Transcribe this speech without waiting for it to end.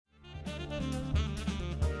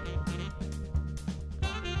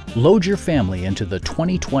Load your family into the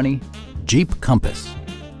 2020 Jeep Compass.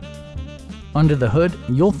 Under the hood,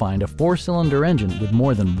 you'll find a 4-cylinder engine with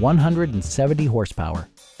more than 170 horsepower,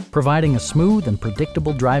 providing a smooth and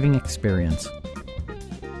predictable driving experience.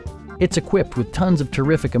 It's equipped with tons of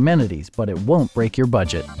terrific amenities, but it won't break your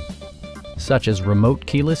budget, such as remote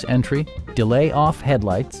keyless entry, delay-off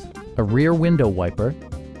headlights, a rear window wiper,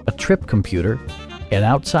 a trip computer, an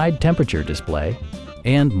outside temperature display,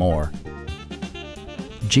 and more.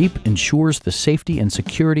 Jeep ensures the safety and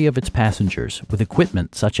security of its passengers with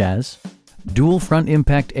equipment such as dual front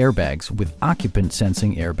impact airbags with occupant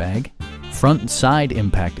sensing airbag, front and side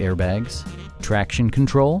impact airbags, traction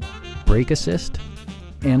control, brake assist,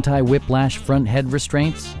 anti-whiplash front head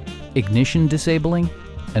restraints, ignition disabling,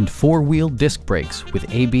 and 4-wheel disc brakes with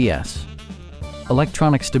ABS.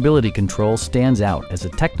 Electronic stability control stands out as a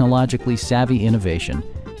technologically savvy innovation,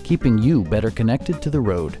 keeping you better connected to the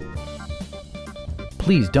road.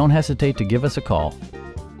 Please don't hesitate to give us a call.